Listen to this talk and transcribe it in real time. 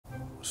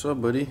What's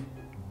up, buddy?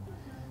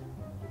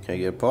 Can I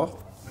get a paw?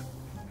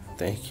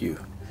 Thank you.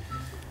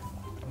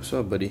 What's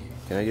up, buddy?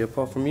 Can I get a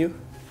paw from you?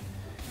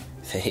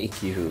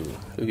 Thank you.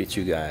 Look at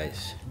you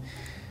guys.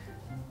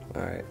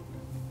 All right.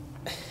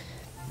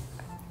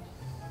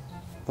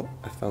 Oh,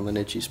 I found an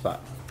itchy spot.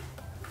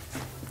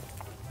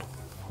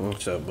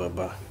 What's up,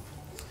 Bubba?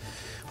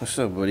 What's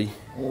up, buddy?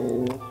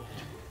 You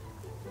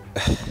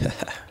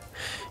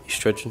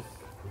stretching?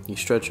 You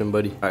stretching,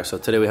 buddy? All right, so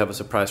today we have a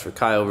surprise for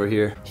Kai over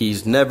here.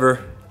 He's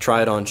never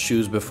tried on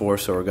shoes before,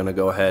 so we're gonna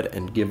go ahead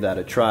and give that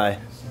a try.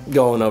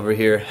 Gohan over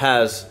here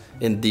has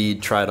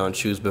indeed tried on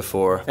shoes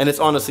before, and it's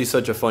honestly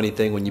such a funny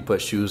thing when you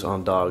put shoes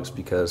on dogs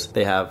because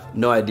they have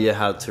no idea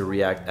how to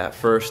react at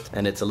first,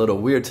 and it's a little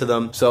weird to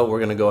them. So we're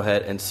gonna go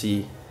ahead and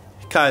see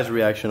Kai's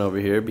reaction over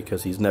here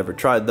because he's never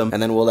tried them, and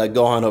then we'll let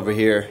Gohan over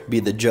here be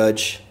the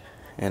judge,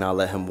 and I'll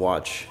let him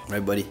watch.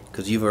 Right, buddy?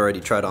 Because you've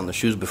already tried on the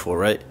shoes before,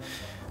 right?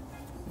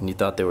 And you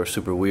thought they were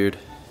super weird.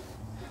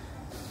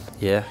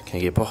 Yeah, can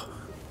I get a paw?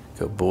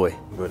 Good boy.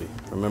 Buddy,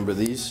 remember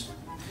these?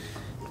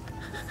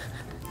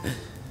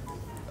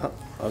 Oh,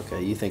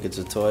 okay, you think it's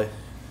a toy?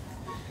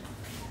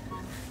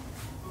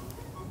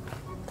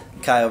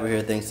 Kai over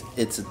here thinks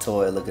it's a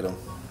toy, look at him.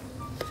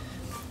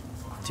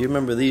 Do you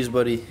remember these,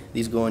 buddy?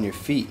 These go on your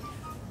feet.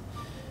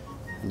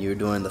 And you were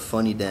doing the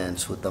funny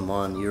dance with them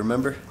on, you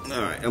remember?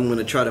 All right, I'm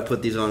gonna try to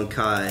put these on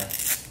Kai.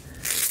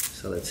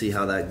 So let's see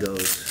how that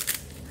goes.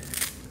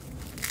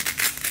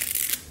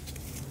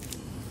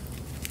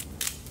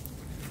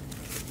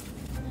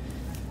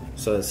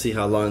 So let's see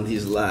how long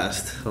these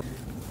last.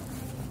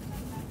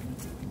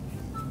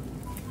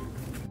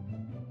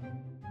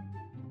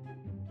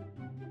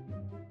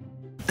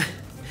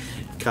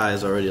 Kai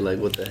is already like,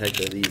 what the heck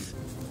are these?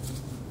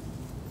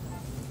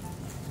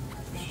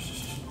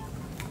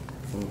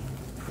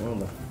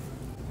 Hold on.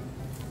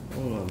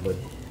 Hold on, buddy.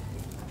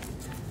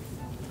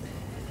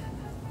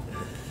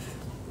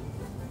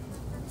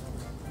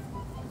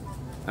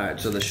 Alright,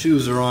 so the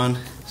shoes are on.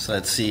 So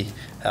let's see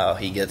how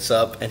he gets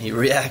up and he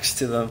reacts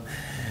to them.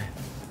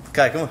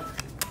 Kai, come on.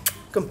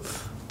 Come.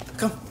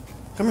 Come.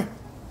 Come here.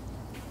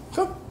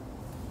 Come.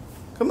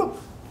 Come up.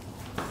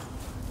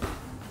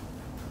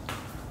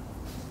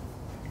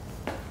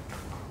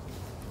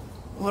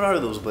 What are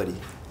those, buddy?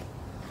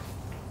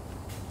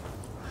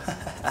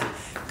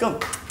 Come.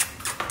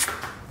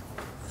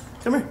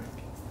 Come here.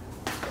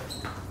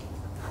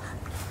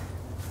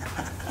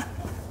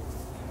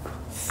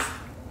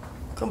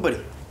 Come, buddy.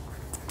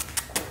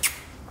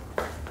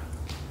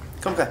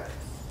 Come, Kai.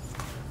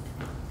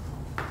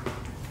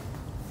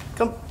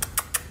 Come.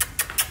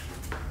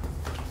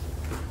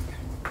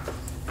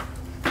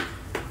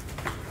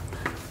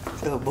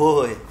 Good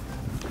boy.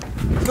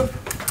 Come.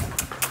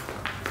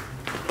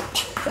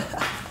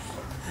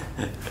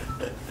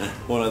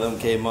 One of them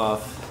came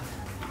off.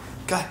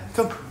 Kai,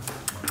 come.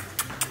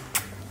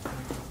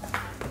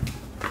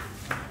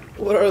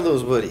 What are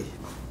those, buddy?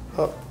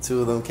 Oh,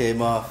 two of them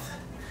came off.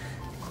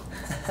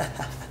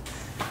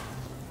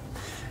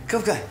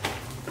 Come, Kai.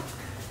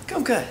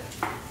 Come, Kai.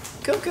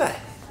 Come, Kai.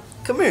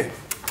 Come here.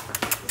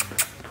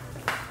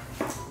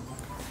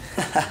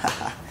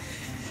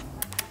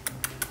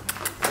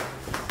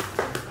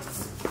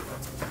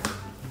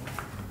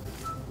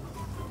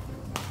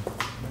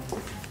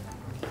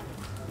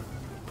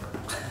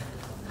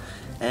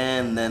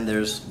 And then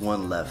there's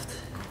one left.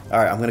 All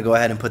right, I'm gonna go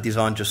ahead and put these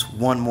on just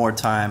one more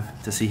time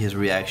to see his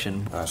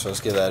reaction. All right, so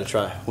let's give that a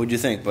try. What'd you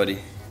think, buddy?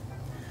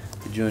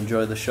 Did you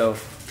enjoy the show?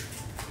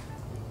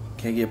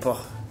 Can you get a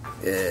paw?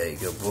 Yeah,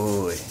 good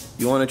boy.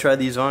 You wanna try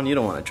these on? You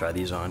don't wanna try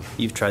these on.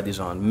 You've tried these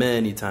on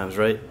many times,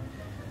 right?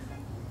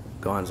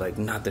 Gohan's like,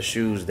 not the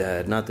shoes,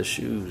 Dad, not the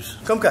shoes.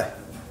 Come, Kai.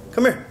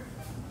 Come here.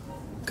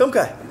 Come,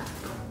 Kai.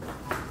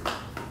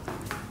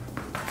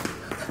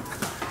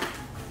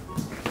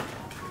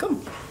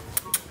 Come.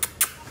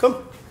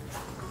 Come.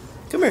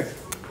 Come here.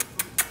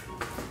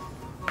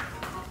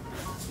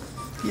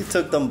 You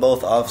took them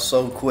both off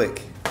so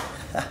quick.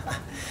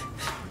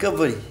 Good,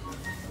 buddy.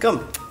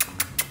 Come.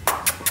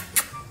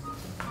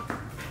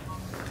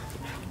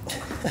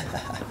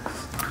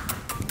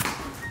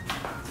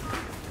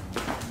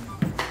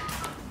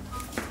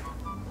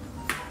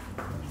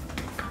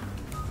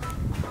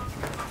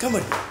 Come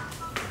on.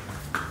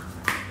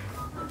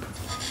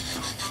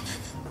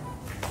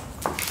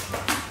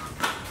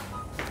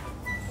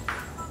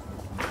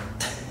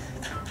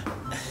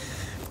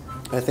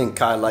 I think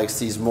Kai likes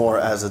these more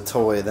as a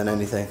toy than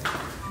anything.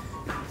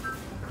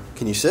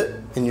 Can you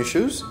sit in your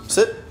shoes?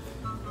 Sit.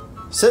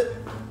 Sit.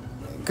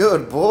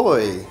 Good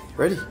boy.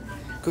 Ready?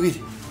 Go get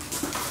it.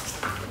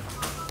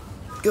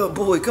 Good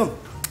boy, come.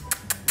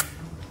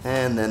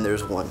 And then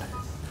there's one.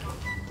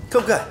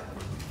 Come, Kai.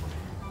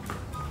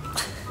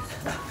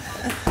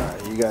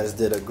 You guys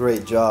did a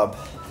great job.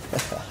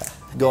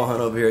 Gohan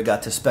over here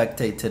got to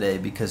spectate today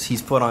because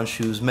he's put on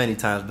shoes many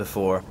times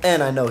before,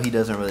 and I know he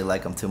doesn't really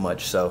like them too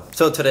much, so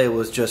today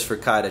was just for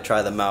Kai to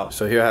try them out.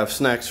 So here I have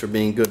snacks for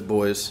being good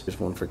boys. Here's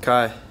one for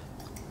Kai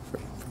for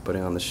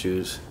putting on the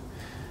shoes,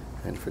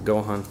 and for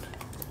Gohan.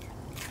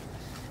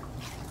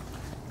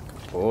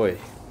 Good boy.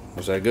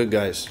 Was that good,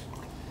 guys?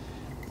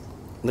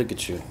 Look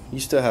at you. You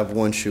still have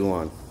one shoe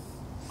on.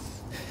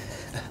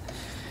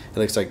 It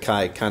looks like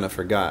Kai kind of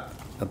forgot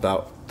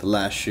about the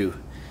last shoe.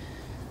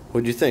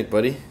 What'd you think,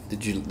 buddy?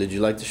 Did you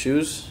like the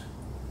shoes?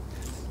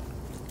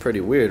 Pretty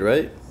weird,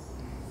 right?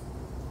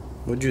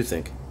 What'd you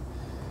think?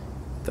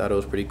 Thought it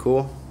was pretty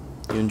cool?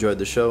 You enjoyed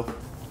the show?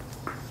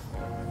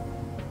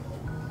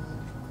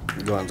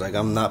 Gohan's like,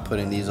 I'm not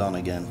putting these on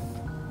again.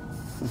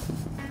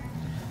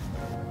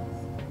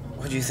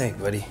 What'd you think,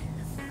 buddy?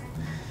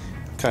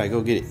 Kai,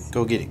 go get it.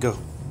 Go get it. Go.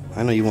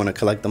 I know you want to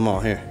collect them all.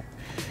 Here.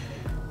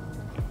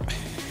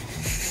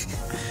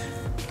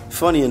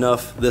 Funny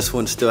enough, this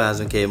one still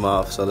hasn't came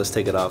off, so let's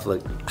take it off.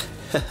 Look.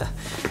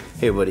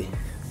 Here, buddy.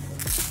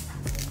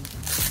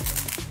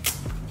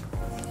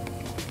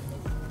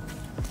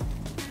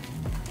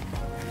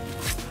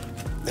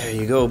 There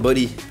you go,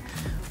 buddy.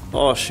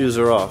 All shoes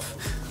are off.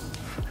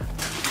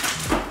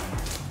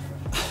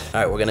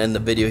 Alright, we're gonna end the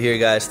video here,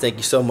 guys. Thank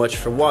you so much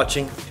for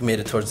watching. If you made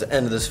it towards the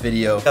end of this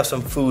video, we have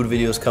some food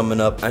videos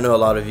coming up. I know a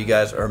lot of you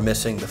guys are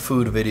missing the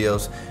food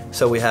videos,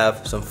 so we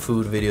have some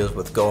food videos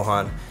with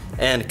Gohan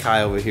and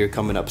Kai over here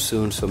coming up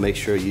soon, so make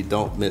sure you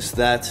don't miss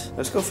that.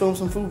 Let's go film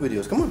some food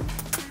videos. Come on.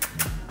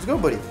 Let's go,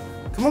 buddy.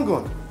 Come on,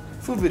 Gohan.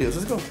 Food videos,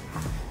 let's go.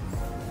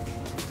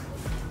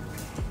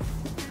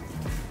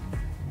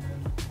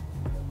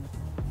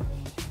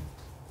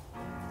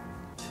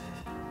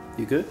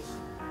 You good?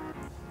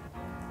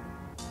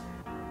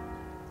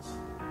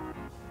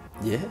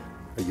 Yeah?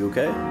 Are you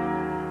okay?